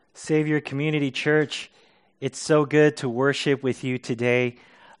Savior Community Church, it's so good to worship with you today.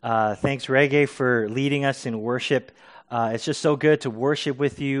 Thanks, Reggae, for leading us in worship. It's just so good to worship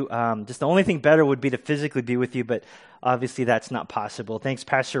with you. Just the only thing better would be to physically be with you, but obviously that's not possible. Thanks,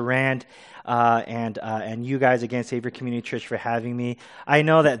 Pastor Rand, and you guys again, Savior Community Church, for having me. I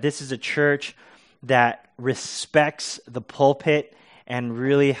know that this is a church that respects the pulpit and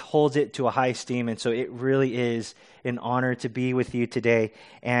really holds it to a high esteem, and so it really is an honor to be with you today.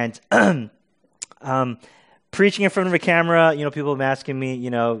 And preaching in front of a camera, people have been asking me,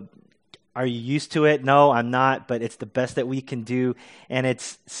 are you used to it? No, I'm not, but it's the best that we can do, and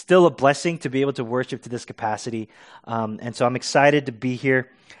it's still a blessing to be able to worship to this capacity. And so I'm excited to be here.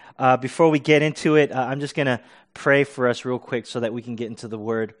 Before we get into it, I'm just going to pray for us real quick so that we can get into the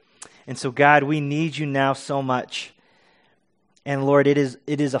Word. And so, God, we need you now so much. And Lord, it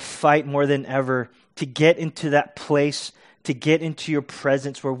is a fight more than ever to get into that place, to get into your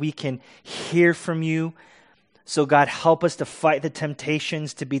presence where we can hear from you. So God, help us to fight the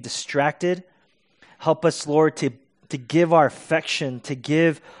temptations to be distracted. Help us, Lord, to give our affection, to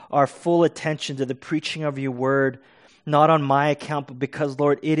give our full attention to the preaching of your word, not on my account, but because,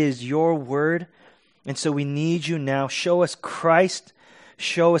 Lord, it is your word. And so we need you now. Show us Christ.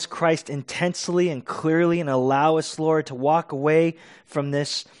 Show us Christ intensely and clearly, and allow us, Lord, to walk away from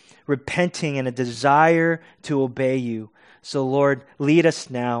this repenting and a desire to obey you. So, Lord, lead us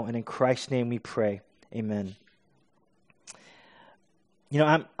now, and in Christ's name we pray. Amen.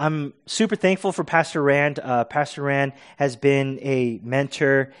 I'm super thankful for Pastor Rand. Pastor Rand has been a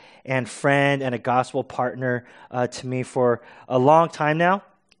mentor and friend and a gospel partner to me for a long time now.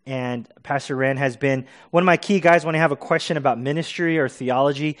 And Pastor Rand has been one of my key guys when I have a question about ministry or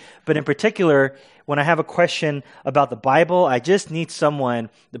theology. But in particular, when I have a question about the Bible, I just need someone,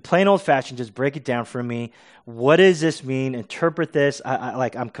 the plain old-fashioned, just break it down for me. What does this mean? Interpret this.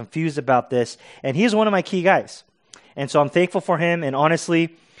 I'm confused about this. And he's one of my key guys. And so I'm thankful for him. And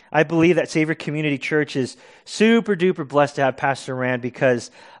honestly, I believe that Savior Community Church is super duper blessed to have Pastor Rand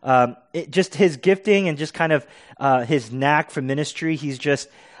because just his gifting and just kind of his knack for ministry, he just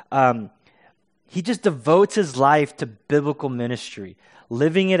devotes his life to biblical ministry,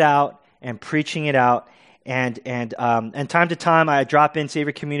 living it out and preaching it out. And time to time, I drop in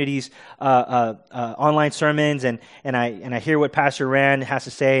Savior Community's online sermons, and I hear what Pastor Rand has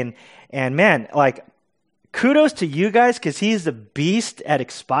to say, and man, kudos to you guys, because he's a beast at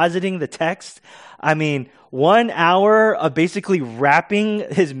expositing the text. I mean, 1 hour of basically wrapping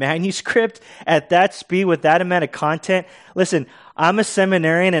his manuscript at that speed with that amount of content. Listen, I'm a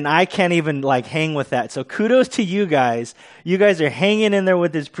seminarian and I can't even hang with that. So kudos to you guys. You guys are hanging in there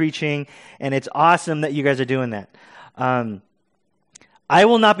with his preaching, and it's awesome that you guys are doing that. I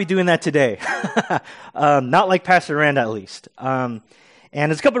will not be doing that today. Not like Pastor Rand, at least. And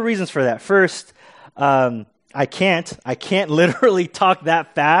there's a couple of reasons for that. First, I can't literally talk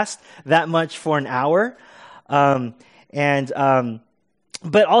that fast, that much for an hour. But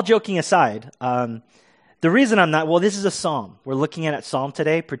all joking aside, the reason I'm not, this is a psalm. We're looking at Psalm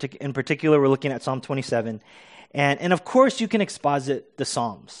today. In particular, we're looking at Psalm 27. And of course, you can exposit the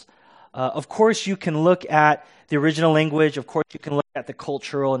Psalms. Of course, you can look at the original language. Of course, you can look at the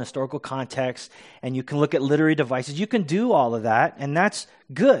cultural and historical context. And you can look at literary devices. You can do all of that, and that's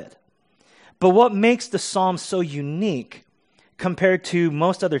good. But what makes the Psalms so unique compared to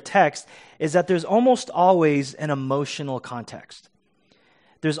most other texts is that there's almost always an emotional context.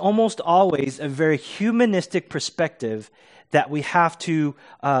 There's almost always a very humanistic perspective that we have to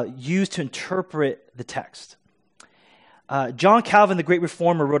use to interpret the text. John Calvin, the great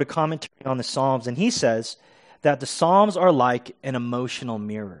reformer, wrote a commentary on the Psalms, and he says that the Psalms are like an emotional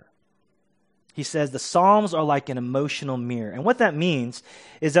mirror. He says the Psalms are like an emotional mirror. And what that means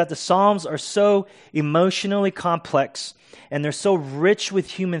is that the Psalms are so emotionally complex and they're so rich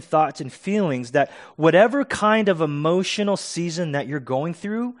with human thoughts and feelings that whatever kind of emotional season that you're going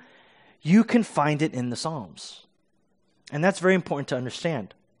through, you can find it in the Psalms. And that's very important to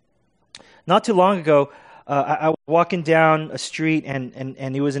understand. Not too long ago, I was walking down a street and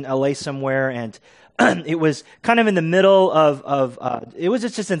it was in LA somewhere, and it was kind of in the middle of it was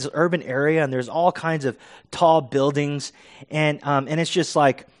just in this urban area, and there's all kinds of tall buildings, and it's just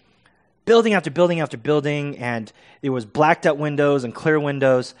like building after building after building, and there was blacked out windows and clear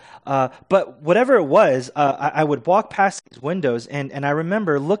windows. But whatever it was, I would walk past these windows, and I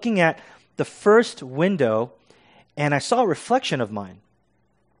remember looking at the first window, and I saw a reflection of mine,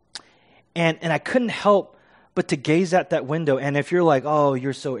 and I couldn't help but to gaze at that window. And if you're like, oh,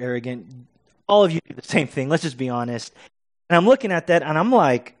 you're so arrogant, all of you do the same thing. Let's just be honest. And I'm looking at that, and I'm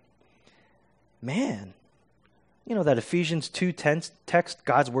like, man, You know, that Ephesians 2:10 text,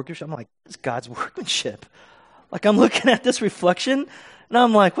 God's workmanship. I'm like, it's God's workmanship. Like, I'm looking at this reflection, and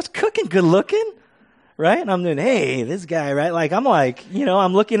I'm like, what's cooking? Good looking? Right? And I'm doing, hey, this guy, right? Like, I'm like,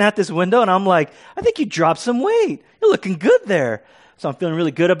 I'm looking at this window, and I'm like, I think you dropped some weight. You're looking good there. So I'm feeling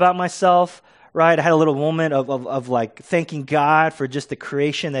really good about myself, right? I had a little moment of like thanking God for just the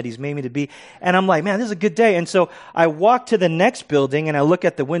creation that he's made me to be. And I'm like, man, this is a good day. And so I walk to the next building, and I look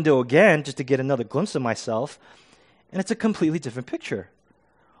at the window again just to get another glimpse of myself, and it's a completely different picture.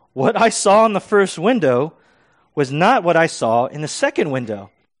 What I saw in the first window was not what I saw in the second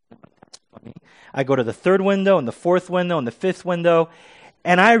window. I go to the third window and the fourth window and the fifth window,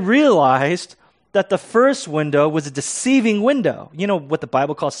 and I realized that the first window was a deceiving window. You know what the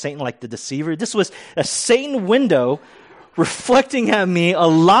Bible calls Satan, like the deceiver? This was a Satan window reflecting at me a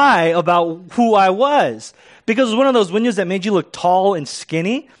lie about who I was. Because it was one of those windows that made you look tall and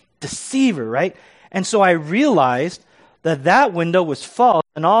skinny. Deceiver, right? And so I realized that window was false,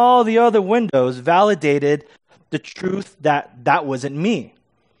 and all the other windows validated the truth that wasn't me.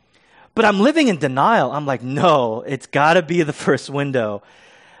 But I'm living in denial. I'm like, no, it's got to be the first window.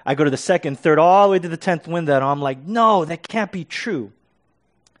 I go to the second, third, all the way to the 10th window, and I'm like, no, that can't be true.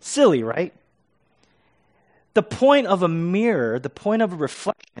 Silly, right? The point of a mirror, the point of a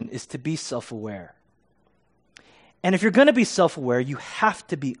reflection is to be self-aware. And if you're going to be self-aware, you have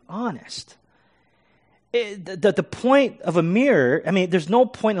to be honest. The point of a mirror, I mean, there's no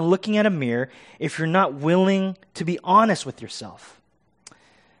point in looking at a mirror if you're not willing to be honest with yourself.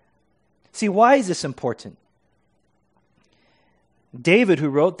 See, why is this important? David, who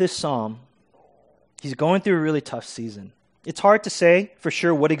wrote this psalm, he's going through a really tough season. It's hard to say for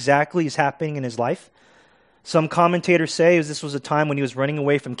sure what exactly is happening in his life. Some commentators say this was a time when he was running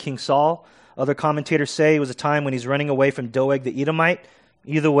away from King Saul. Other commentators say it was a time when he's running away from Doeg the Edomite.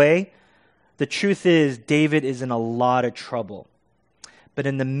 Either way, the truth is David is in a lot of trouble. But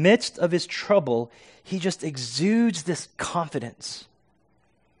in the midst of his trouble, he just exudes this confidence.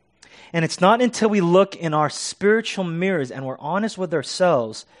 And it's not until we look in our spiritual mirrors and we're honest with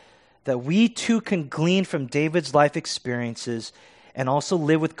ourselves that we too can glean from David's life experiences and also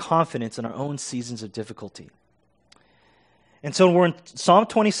live with confidence in our own seasons of difficulty. And so we're in Psalm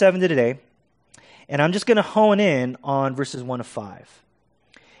 27 today, and I'm just going to hone in on verses 1 to 5.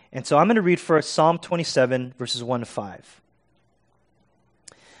 And so I'm going to read first Psalm 27, verses 1 to 5.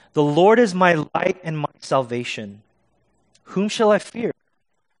 The Lord is my light and my salvation. Whom shall I fear?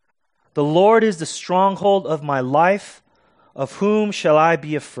 The Lord is the stronghold of my life. Of whom shall I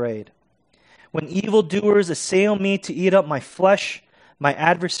be afraid? When evildoers assail me to eat up my flesh, my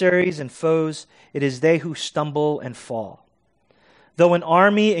adversaries and foes, it is they who stumble and fall. Though an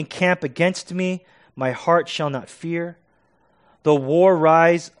army encamp against me, my heart shall not fear. Though war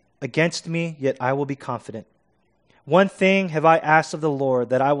rise against me, yet I will be confident. One thing have I asked of the Lord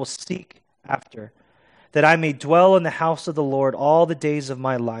that I will seek after, that I may dwell in the house of the Lord all the days of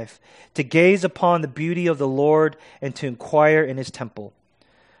my life, to gaze upon the beauty of the Lord and to inquire in his temple.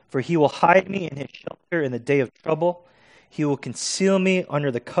 For he will hide me in his shelter in the day of trouble. He will conceal me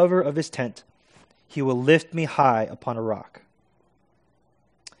under the cover of his tent. He will lift me high upon a rock.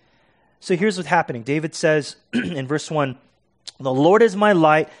 So here's what's happening. David says in verse 1, the Lord is my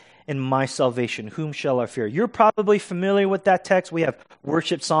light and my salvation. Whom shall I fear? You're probably familiar with that text. We have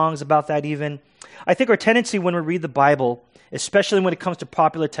worship songs about that even. I think our tendency when we read the Bible, especially when it comes to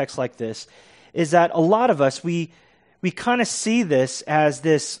popular texts like this, is that a lot of us, we kind of see this as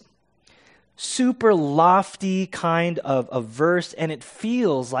this super lofty kind of verse, and it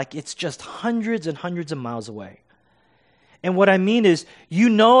feels like it's just hundreds and hundreds of miles away. And what I mean is, you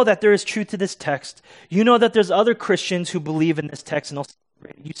know that there is truth to this text. You know that there's other Christians who believe in this text, and also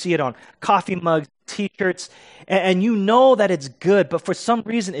you see it on coffee mugs, t-shirts, and you know that it's good, but for some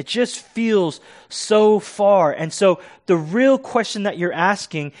reason it just feels so far. And so the real question that you're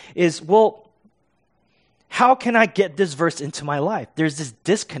asking is, well, how can I get this verse into my life? There's this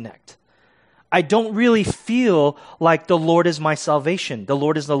disconnect. I don't really feel like the Lord is my salvation. The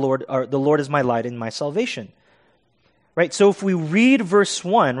Lord is my light and my salvation. Right? So if we read verse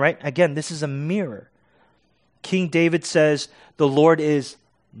 1, right? Again, this is a mirror. King David says, the Lord is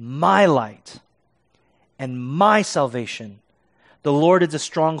my light and my salvation. The Lord is the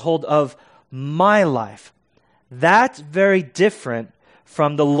stronghold of my life. That's very different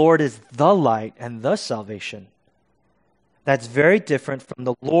from the Lord is the light and the salvation. That's very different from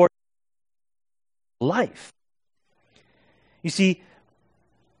the Lord life. You see,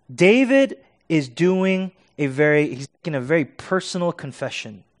 David is doing he's making a very personal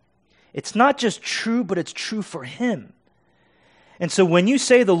confession. It's not just true, but it's true for him. And so when you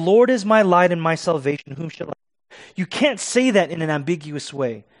say, the Lord is my light and my salvation, whom shall I fear? You can't say that in an ambiguous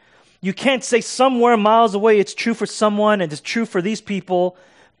way. You can't say somewhere miles away it's true for someone and it's true for these people,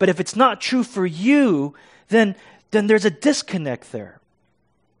 but if it's not true for you, then there's a disconnect there.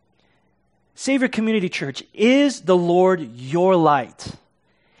 Savior Community Church, is the Lord your light?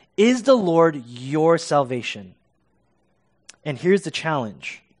 Is the Lord your salvation? And here's the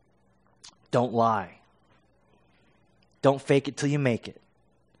challenge. Don't lie. Don't fake it till you make it.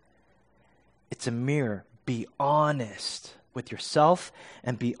 It's a mirror. Be honest with yourself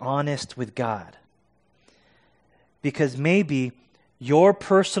and be honest with God. Because maybe your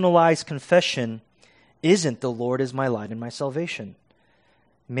personalized confession isn't the Lord is my light and my salvation.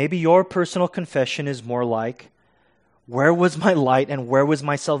 Maybe your personal confession is more like, where was my light and where was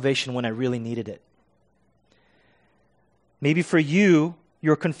my salvation when I really needed it? Maybe for you,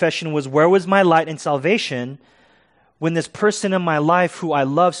 your confession was, where was my light and salvation when this person in my life who I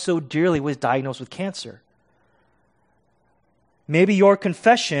love so dearly was diagnosed with cancer? Maybe your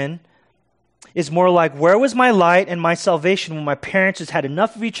confession is more like, where was my light and my salvation when my parents just had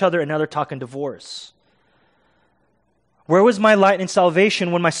enough of each other and now they're talking divorce? Where was my light and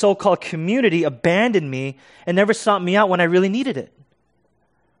salvation when my so-called community abandoned me and never sought me out when I really needed it?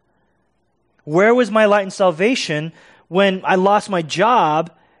 Where was my light and salvation when I lost my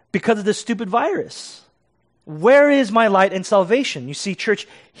job because of this stupid virus? Where is my light and salvation? You see, church,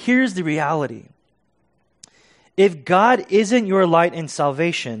 here's the reality. If God isn't your light and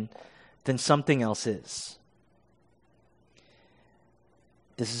salvation, then something else is.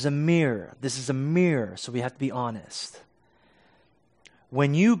 This is a mirror. This is a mirror, so we have to be honest.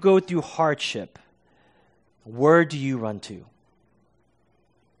 When you go through hardship, where do you run to?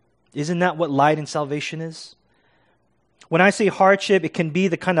 Isn't that what light and salvation is? When I say hardship, it can be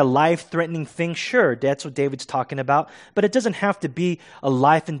the kind of life-threatening thing. Sure, that's what David's talking about. But it doesn't have to be a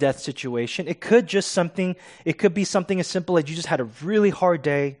life and death situation. It could be something as simple as you just had a really hard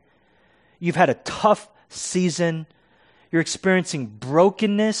day. You've had a tough season. You're experiencing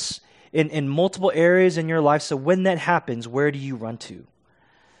brokenness in multiple areas in your life. So when that happens, where do you run to?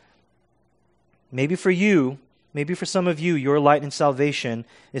 Maybe for you, maybe for some of you, your light and salvation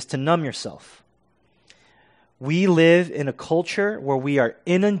is to numb yourself. We live in a culture where we are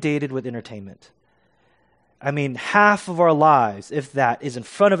inundated with entertainment. I mean, half of our lives, if that, is in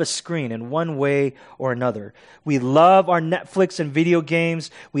front of a screen in one way or another. We love our Netflix and video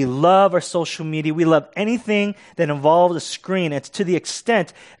games. We love our social media. We love anything that involves a screen. It's to the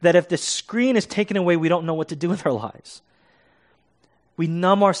extent that if the screen is taken away, we don't know what to do with our lives. We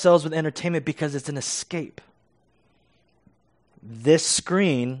numb ourselves with entertainment because it's an escape. This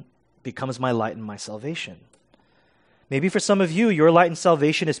screen becomes my light and my salvation. Maybe for some of you, your light and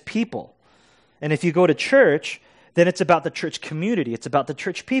salvation is people. And if you go to church, then it's about the church community. It's about the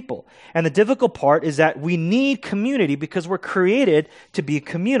church people. And the difficult part is that we need community because we're created to be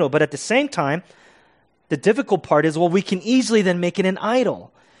communal. But at the same time, the difficult part is, well, we can easily then make it an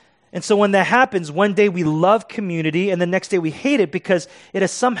idol. And so when that happens, one day we love community and the next day we hate it because it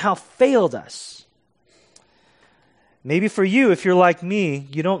has somehow failed us. Maybe for you, if you're like me,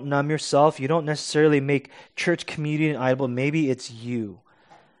 you don't numb yourself. You don't necessarily make church community an idol. Maybe it's you.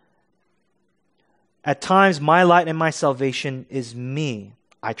 At times, my light and my salvation is me.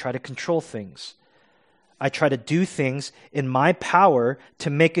 I try to control things. I try to do things in my power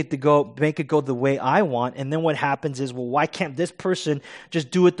to make it go the way I want. And then what happens is, well, why can't this person just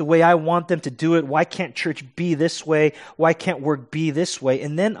do it the way I want them to do it? Why can't church be this way? Why can't work be this way?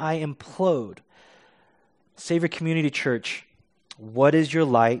 And then I implode. Savior Community Church, what is your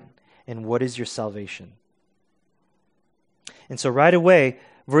light and what is your salvation? And so right away,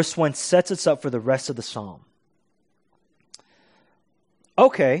 verse 1 sets us up for the rest of the psalm.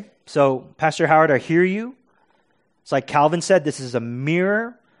 Okay, so Pastor Howard, I hear you. It's like Calvin said, this is a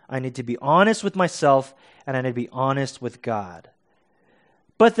mirror. I need to be honest with myself and I need to be honest with God.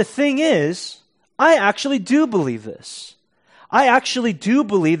 But the thing is, I actually do believe this. I actually do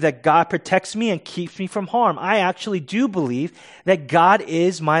believe that God protects me and keeps me from harm. I actually do believe that God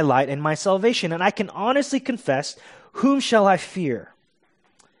is my light and my salvation. And I can honestly confess, whom shall I fear?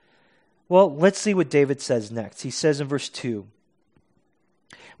 Well, let's see what David says next. He says in verse 2,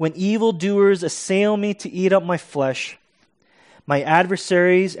 when evildoers assail me to eat up my flesh, my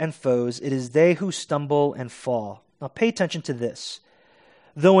adversaries and foes, it is they who stumble and fall. Now pay attention to this.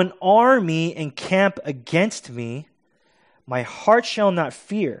 Though an army encamp against me, my heart shall not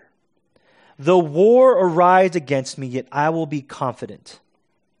fear. Though war arise against me, yet I will be confident.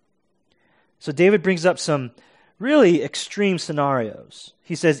 So David brings up some really extreme scenarios.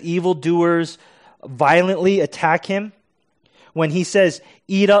 He says evildoers violently attack him. When he says,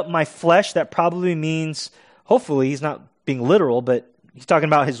 eat up my flesh, that probably means Hopefully, he's not being literal, but he's talking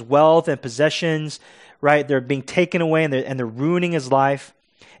about his wealth and possessions, right? They're being taken away and they're ruining his life.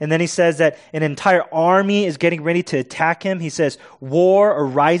 And then he says that an entire army is getting ready to attack him. He says war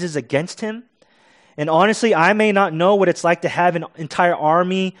arises against him. And honestly, I may not know what it's like to have an entire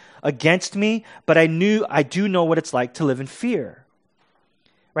army against me, but I do know what it's like to live in fear.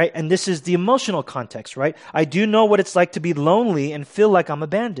 Right? And this is the emotional context, right? I do know what it's like to be lonely and feel like I'm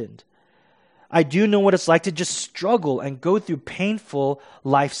abandoned. I do know what it's like to just struggle and go through painful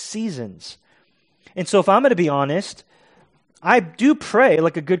life seasons. And so if I'm going to be honest, I do pray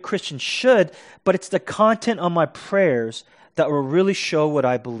like a good Christian should, but it's the content of my prayers that will really show what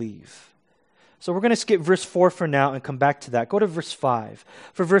I believe. So we're going to skip verse 4 for now and come back to that. Go to verse 5.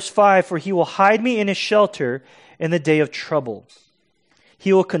 For verse 5, for he will hide me in his shelter in the day of trouble.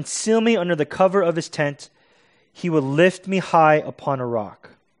 He will conceal me under the cover of his tent. He will lift me high upon a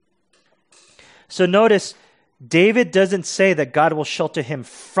rock. So notice, David doesn't say that God will shelter him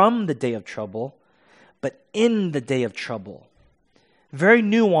from the day of trouble, but in the day of trouble. Very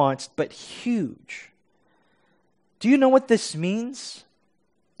nuanced, but huge. Do you know what this means?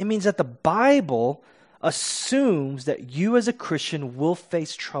 It means that the Bible assumes that you as a Christian will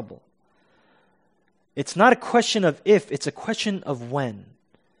face trouble. It's not a question of if, it's a question of when.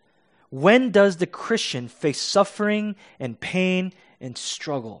 When does the Christian face suffering and pain and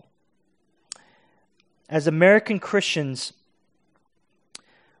struggle? As American Christians,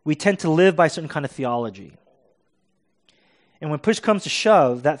 we tend to live by a certain kind of theology. And when push comes to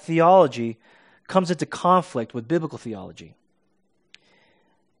shove, that theology comes into conflict with biblical theology.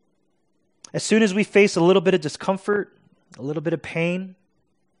 As soon as we face a little bit of discomfort, a little bit of pain,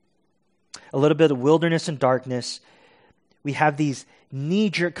 a little bit of wilderness and darkness, we have these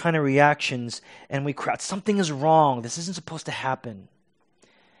knee-jerk kind of reactions and we cry, something is wrong. This isn't supposed to happen.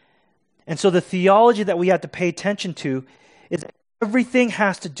 And so the theology that we have to pay attention to is everything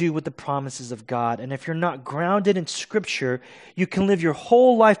has to do with the promises of God. And if you're not grounded in Scripture, you can live your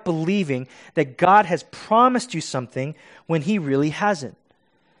whole life believing that God has promised you something when He really hasn't.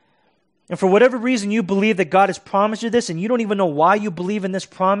 And for whatever reason you believe that God has promised you this and you don't even know why you believe in this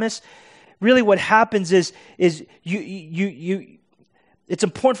promise, really what happens is you it's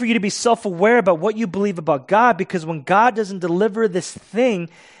important for you to be self-aware about what you believe about God, because when God doesn't deliver this thing,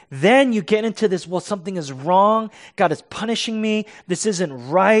 then you get into this, well, something is wrong. God is punishing me. This isn't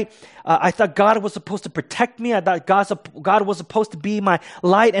right. I thought God was supposed to protect me. I thought God was supposed to be my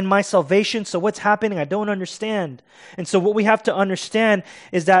light and my salvation. So what's happening? I don't understand. And so what we have to understand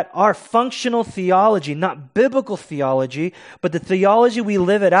is that our functional theology, not biblical theology, but the theology that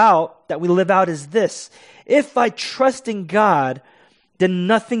we live out is this. If I trust in God, then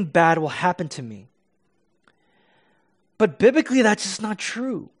nothing bad will happen to me. But biblically, that's just not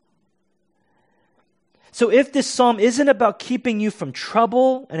true. So if this psalm isn't about keeping you from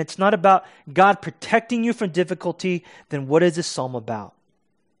trouble, and it's not about God protecting you from difficulty, then what is this psalm about?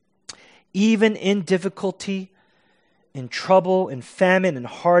 Even in difficulty, in trouble, in famine, in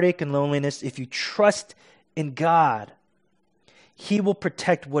heartache, and loneliness, if you trust in God, He will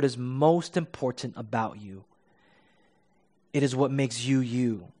protect what is most important about you. It is what makes you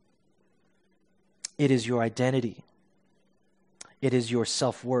you. It is your identity. It is your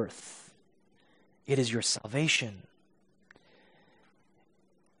self-worth. It is your salvation.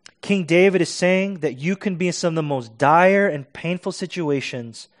 King David is saying that you can be in some of the most dire and painful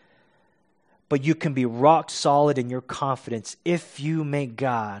situations, but you can be rock solid in your confidence if you make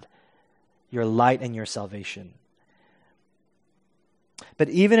God your light and your salvation. But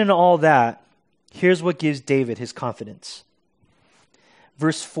even in all that, here's what gives David his confidence.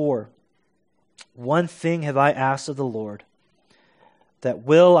 Verse 4, one thing have I asked of the Lord, that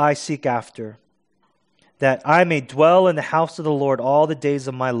will I seek after, that I may dwell in the house of the Lord all the days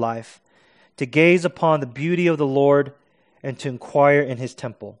of my life, to gaze upon the beauty of the Lord and to inquire in His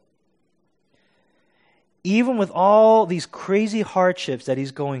temple. Even with all these crazy hardships that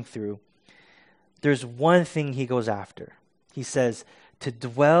he's going through, there's one thing he goes after. He says, to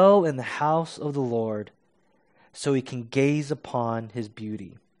dwell in the house of the Lord so he can gaze upon His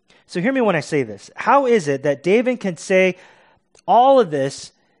beauty. So hear me when I say this. How is it that David can say all of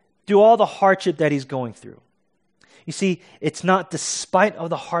this through all the hardship that he's going through? You see, it's not despite of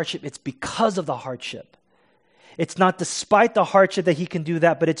the hardship, it's because of the hardship. It's not despite the hardship that he can do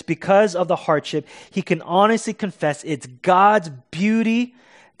that, but it's because of the hardship he can honestly confess it's God's beauty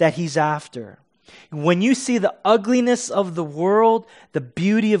that he's after. When you see the ugliness of the world, the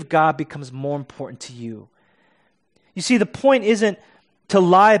beauty of God becomes more important to you. You see, the point isn't to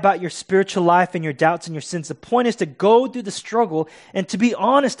lie about your spiritual life and your doubts and your sins. The point is to go through the struggle and to be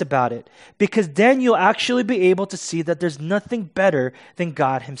honest about it, because then you'll actually be able to see that there's nothing better than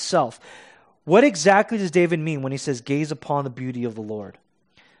God himself. What exactly does David mean when he says, gaze upon the beauty of the Lord?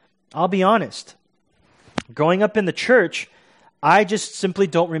 I'll be honest. Growing up in the church, I just simply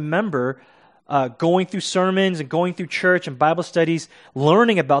don't remember going through sermons and going through church and Bible studies,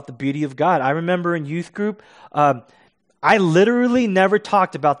 learning about the beauty of God. I remember in youth group, I literally never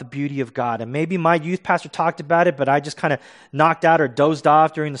talked about the beauty of God. And maybe my youth pastor talked about it, but I just kind of knocked out or dozed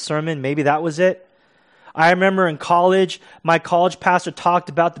off during the sermon. Maybe that was it. I remember in college, my college pastor talked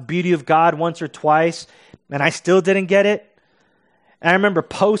about the beauty of God once or twice, and I still didn't get it. And I remember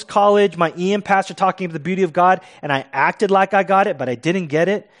post-college, my EM pastor talking about the beauty of God, and I acted like I got it, but I didn't get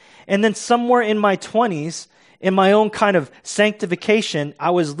it. And then somewhere in my 20s, in my own kind of sanctification,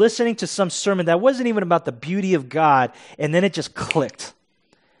 I was listening to some sermon that wasn't even about the beauty of God, and then it just clicked.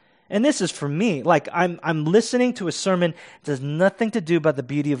 And this is for me. Like, I'm listening to a sermon that has nothing to do about the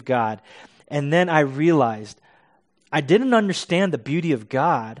beauty of God. And then I realized I didn't understand the beauty of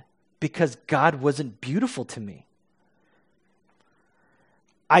God because God wasn't beautiful to me.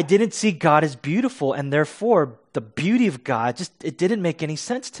 I didn't see God as beautiful, and therefore the beauty of God it didn't make any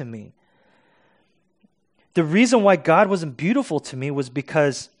sense to me. The reason why God wasn't beautiful to me was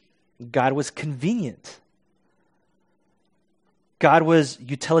because God was convenient. God was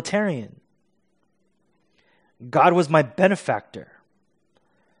utilitarian. God was my benefactor.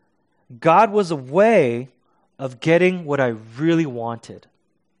 God was a way of getting what I really wanted.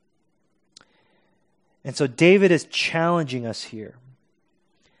 And so David is challenging us here.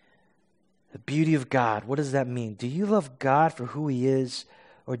 The beauty of God, what does that mean? Do you love God for who he is,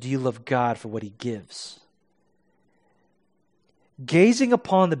 or do you love God for what he gives? Gazing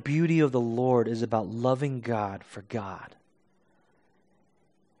upon the beauty of the Lord is about loving God for God.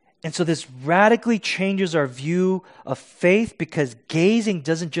 And so this radically changes our view of faith, because gazing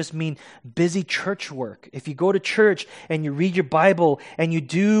doesn't just mean busy church work. If you go to church and you read your Bible and you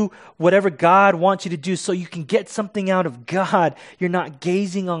do whatever God wants you to do so you can get something out of God, you're not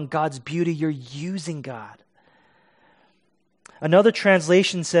gazing on God's beauty, you're using God. Another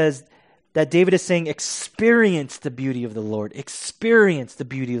translation says that David is saying, experience the beauty of the Lord. Experience the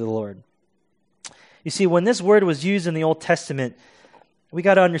beauty of the Lord. You see, when this word was used in the Old Testament, we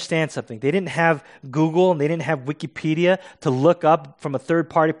got to understand something. They didn't have Google and they didn't have Wikipedia to look up from a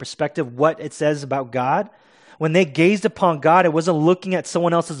third-party perspective what it says about God. When they gazed upon God, it wasn't looking at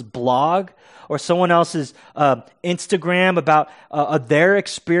someone else's blog or someone else's Instagram about their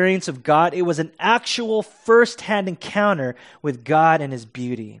experience of God. It was an actual first-hand encounter with God and his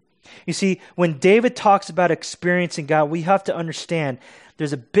beauty. You see, when David talks about experiencing God, we have to understand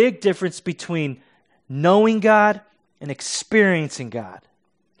there's a big difference between knowing God and experiencing God.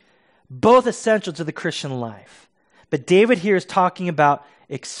 Both essential to the Christian life. But David here is talking about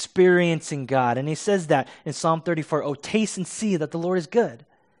experiencing God. And he says that in Psalm 34, oh, taste and see that the Lord is good.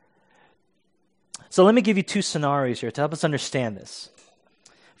 So let me give you two scenarios here to help us understand this.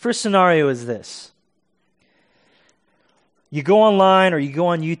 First scenario is this. You go online or you go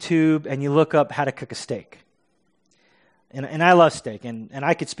on YouTube and you look up how to cook a steak. And I love steak, and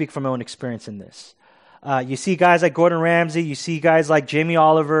I could speak from my own experience in this. You see guys like Gordon Ramsay, you see guys like Jamie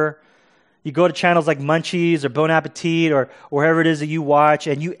Oliver, you go to channels like Munchies or Bon Appetit or wherever it is that you watch,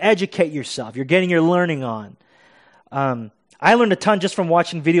 and you educate yourself. You're getting your learning on. I learned a ton just from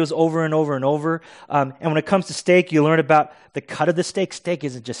watching videos over and over and over. And when it comes to steak, you learn about the cut of the steak. Steak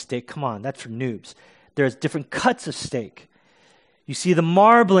isn't just steak. Come on, that's for noobs. There's different cuts of steak. You see the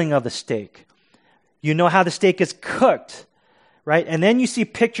marbling of the steak. You know how the steak is cooked. Right? And then you see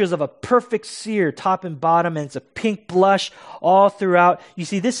pictures of a perfect sear, top and bottom, and it's a pink blush all throughout. You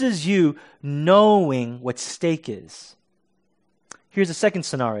see, this is you knowing what steak is. Here's a second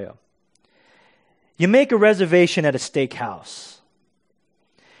scenario. You make a reservation at a steakhouse.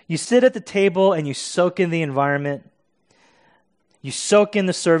 You sit at the table and you soak in the environment. You soak in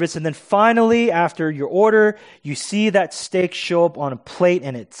the service, and then finally, after your order, you see that steak show up on a plate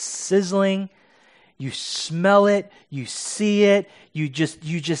and it's sizzling. You smell it, you see it, you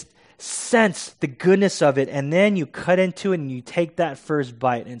just sense the goodness of it, and then you cut into it and you take that first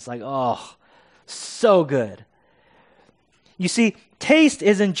bite, and it's like, oh, so good. You see, taste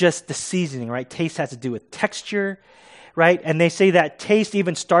isn't just the seasoning, right? Taste has to do with texture, right? And they say that taste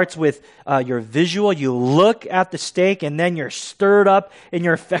even starts with your visual. You look at the steak and then you're stirred up in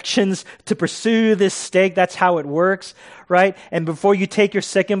your affections to pursue this steak. That's how it works, right? And before you take your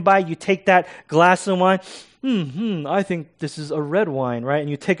second bite, you take that glass of wine. I think this is a red wine, right? And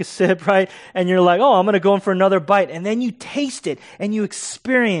you take a sip, right? And you're like, oh, I'm going to go in for another bite. And then you taste it and you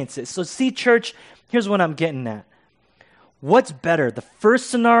experience it. So see, church, here's what I'm getting at. What's better, the first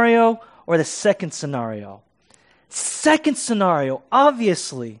scenario or the second scenario? Second scenario,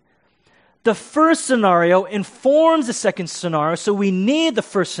 obviously. The first scenario informs the second scenario, so we need the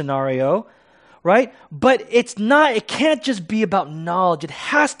first scenario, right? But it can't just be about knowledge. It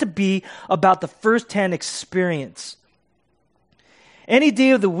has to be about the firsthand experience. Any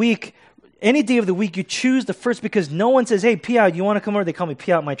day of the week you choose the first because no one says, hey, P.I., you want to come over? They call me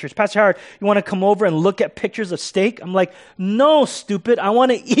P.I. at my church. Pastor Howard, you want to come over and look at pictures of steak? I'm like, no, stupid. I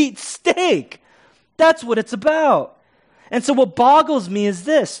want to eat steak. That's what it's about. And so what boggles me is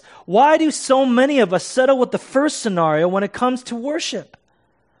this. Why do so many of us settle with the first scenario when it comes to worship?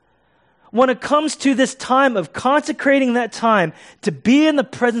 When it comes to this time of consecrating that time to be in the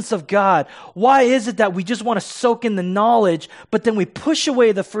presence of God, why is it that we just want to soak in the knowledge, but then we push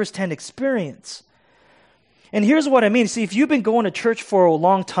away the firsthand experience? And here's what I mean. See, if you've been going to church for a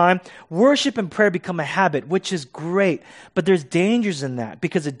long time, worship and prayer become a habit, which is great. But there's dangers in that,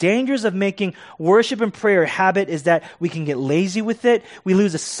 because the dangers of making worship and prayer a habit is that we can get lazy with it. We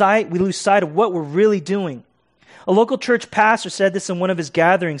lose sight of what we're really doing. A local church pastor said this in one of his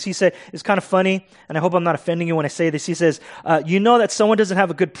gatherings. He said, it's kind of funny, and I hope I'm not offending you when I say this. He says, you know that someone doesn't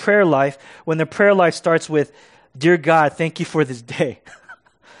have a good prayer life when their prayer life starts with, "Dear God, thank you for this day."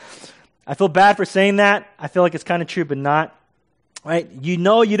 I feel bad for saying that. I feel like it's kind of true, but not. Right? You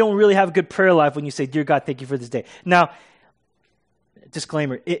know you don't really have a good prayer life when you say, "Dear God, thank you for this day." Now,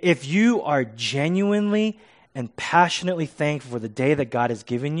 disclaimer, if you are genuinely and passionately thankful for the day that God has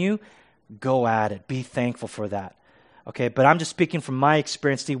given you, go at it. Be thankful for that. Okay, but I'm just speaking from my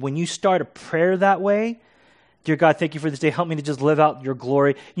experience. See, when you start a prayer that way, "Dear God, thank you for this day. Help me to just live out your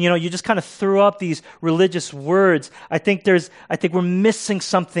glory." You just kind of threw up these religious words. I think we're missing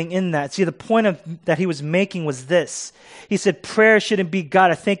something in that. See, the point that he was making was this. He said prayer shouldn't be,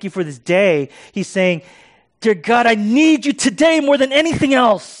 "God, I thank you for this day." He's saying, "Dear God, I need you today more than anything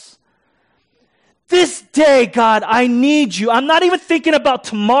else. This day, God, I need you. I'm not even thinking about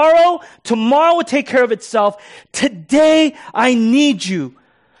tomorrow. Tomorrow will take care of itself. Today, I need you.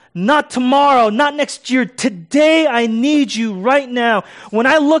 Not tomorrow, not next year. Today, I need you right now. When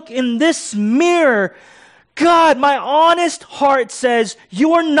I look in this mirror, God, my honest heart says,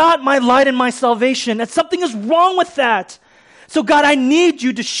 you are not my light and my salvation. And something is wrong with that. So God, I need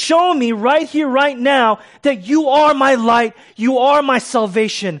you to show me right here, right now, that you are my light. You are my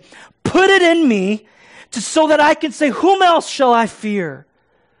salvation. Put it in me so that I can say, whom else shall I fear?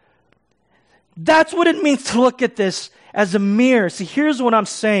 That's what it means to look at this as a mirror. See, here's what I'm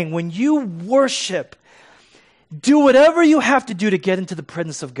saying. When you worship, do whatever you have to do to get into the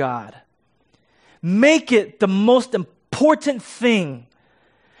presence of God. Make it the most important thing,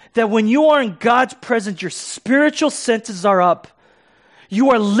 that when you are in God's presence, your spiritual senses are up.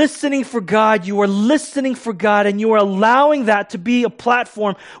 You are listening for God, and you are allowing that to be a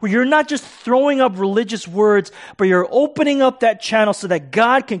platform where you're not just throwing up religious words, but you're opening up that channel so that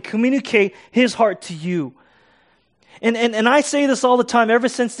God can communicate His heart to you. And I say this all the time, ever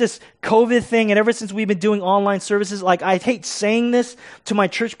since this COVID thing and ever since we've been doing online services, like I hate saying this to my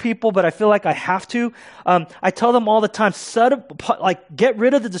church people, but I feel like I have to. I tell them all the time, get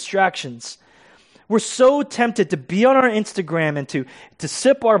rid of the distractions. We're so tempted to be on our Instagram and to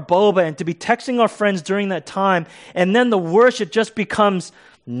sip our boba and to be texting our friends during that time. And then the worship just becomes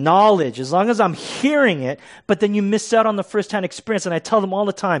knowledge, as long as I'm hearing it, but then you miss out on the first-hand experience. And I tell them all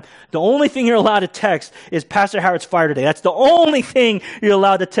the time, the only thing you're allowed to text is Pastor Howard's fire today. That's the only thing you're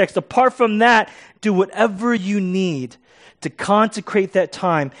allowed to text. Apart from that, do whatever you need to consecrate that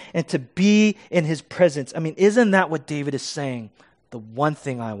time and to be in His presence. I mean, isn't that what David is saying? The one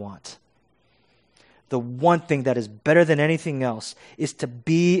thing I want. The one thing that is better than anything else is to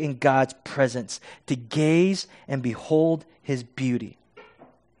be in God's presence, to gaze and behold His beauty.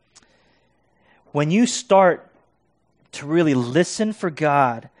 When you start to really listen for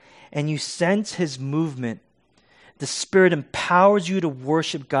God and you sense His movement, the Spirit empowers you to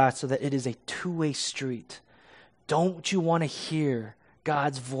worship God so that it is a two-way street. Don't you want to hear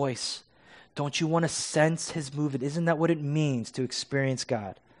God's voice? Don't you want to sense His movement? Isn't that what it means to experience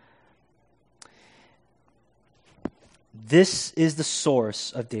God? This is the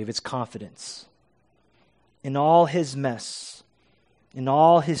source of David's confidence. In all his mess, in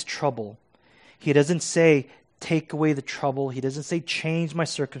all his trouble, he doesn't say, take away the trouble. He doesn't say, change my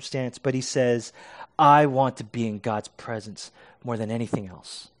circumstance, but he says, I want to be in God's presence more than anything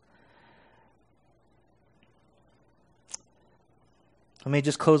else. Let me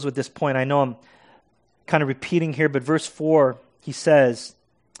just close with this point. I know I'm kind of repeating here, but verse 4, he says,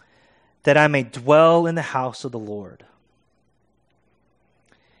 that I may dwell in the house of the Lord.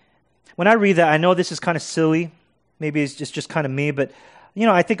 When I read that, I know this is kind of silly. Maybe it's just kind of me, but,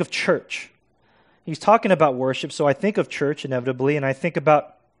 I think of church. He's talking about worship, so I think of church inevitably, and I think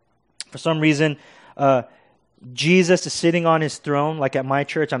about, for some reason, Jesus is sitting on his throne, like at my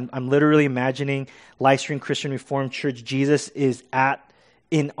church. I'm literally imagining Livestream Christian Reformed Church. Jesus is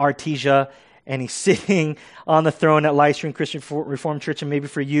in Artesia, and he's sitting on the throne at Livestream Christian Reformed Church. And maybe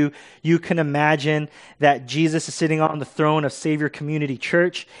for you, you can imagine that Jesus is sitting on the throne of Savior Community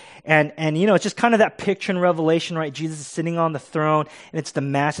Church. And it's just kind of that picture in Revelation, right? Jesus is sitting on the throne, and it's the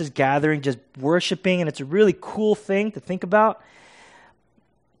masses gathering, just worshiping, and it's a really cool thing to think about.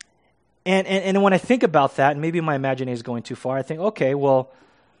 And when I think about that, and maybe my imagination is going too far, I think, okay, well,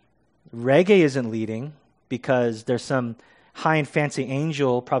 reggae isn't leading because there's some high and fancy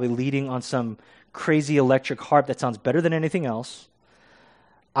angel probably leading on some crazy electric harp that sounds better than anything else.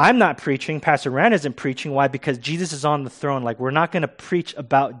 I'm not preaching. Pastor Rand isn't preaching. Why? Because Jesus is on the throne. Like, we're not going to preach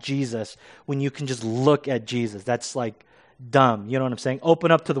about Jesus when you can just look at Jesus. That's like dumb. You know what I'm saying? Open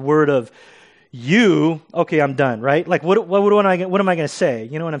up to the word of you. Okay, I'm done, right? Like, what am I going to say?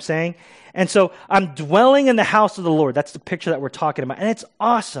 You know what I'm saying? And so I'm dwelling in the house of the Lord. That's the picture that we're talking about. And it's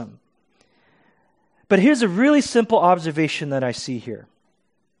awesome. But here's a really simple observation that I see here.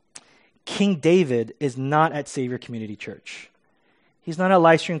 King David is not at Savior Community Church. He's not at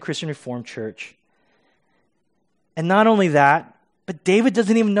Livestream Christian Reformed Church. And not only that, but David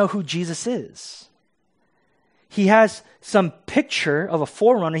doesn't even know who Jesus is. He has some picture of a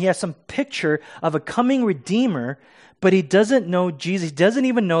forerunner. He has some picture of a coming Redeemer, but he doesn't know Jesus. He doesn't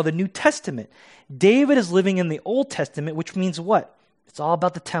even know the New Testament. David is living in the Old Testament, which means what? It's all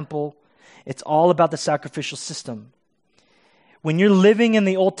about the temple. It's all about the sacrificial system. When you're living in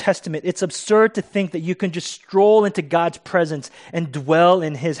the Old Testament, it's absurd to think that you can just stroll into God's presence and dwell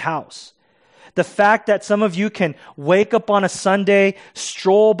in his house. The fact that some of you can wake up on a Sunday,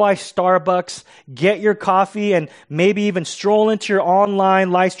 stroll by Starbucks, get your coffee, and maybe even stroll into your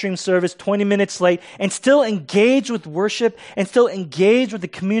online live stream service 20 minutes late and still engage with worship and still engage with the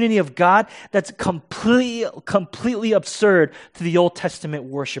community of God, that's completely absurd to the Old Testament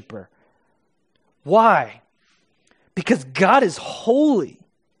worshiper. Why? Because God is holy.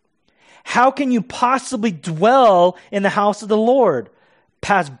 How can you possibly dwell in the house of the Lord?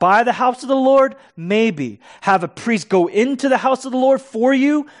 Pass by the house of the Lord? Maybe. Have a priest go into the house of the Lord for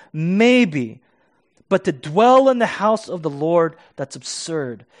you? Maybe. But to dwell in the house of the Lord, that's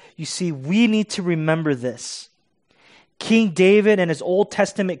absurd. You see, we need to remember this. King David in his Old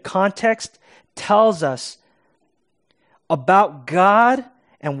Testament context tells us about God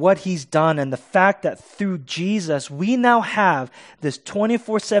and what he's done, and the fact that through Jesus, we now have this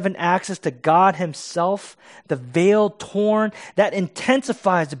 24/7 access to God himself, the veil torn, that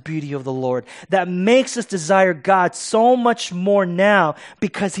intensifies the beauty of the Lord, that makes us desire God so much more now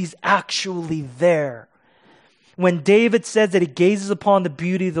because he's actually there. When David says that he gazes upon the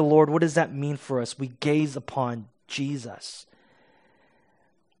beauty of the Lord, what does that mean for us? We gaze upon Jesus.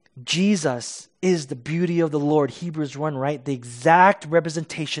 Jesus is the beauty of the Lord. Hebrews 1, right? The exact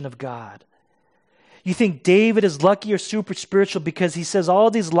representation of God. You think David is lucky or super spiritual because he says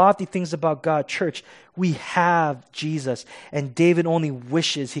all these lofty things about God. Church, we have Jesus, and David only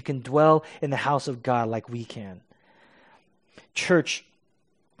wishes he can dwell in the house of God like we can. Church,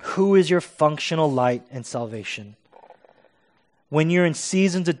 who is your functional light and salvation? When you're in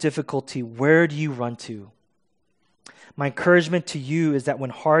seasons of difficulty, where do you run to? My encouragement to you is that when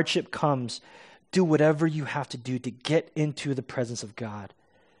hardship comes, do whatever you have to do to get into the presence of God.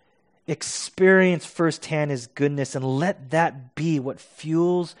 Experience firsthand his goodness and let that be what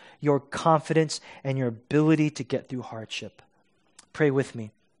fuels your confidence and your ability to get through hardship. Pray with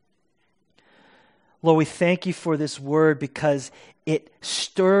me. Lord, we thank you for this word because it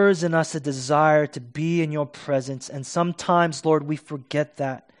stirs in us a desire to be in your presence. And sometimes, Lord, we forget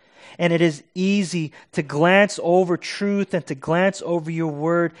that. And it is easy to glance over truth and to glance over your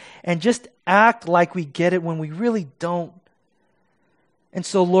word and just act like we get it when we really don't. And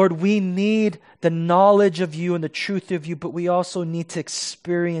so, Lord, we need the knowledge of you and the truth of you, but we also need to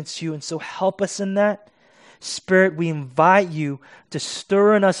experience you. And so help us in that. Spirit, we invite you to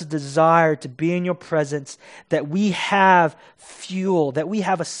stir in us a desire to be in your presence, that we have fuel, that we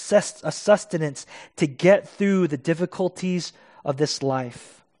have a sustenance to get through the difficulties of this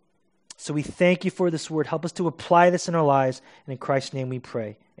life. So we thank you for this word. Help us to apply this in our lives. And in Christ's name we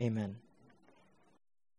pray. Amen.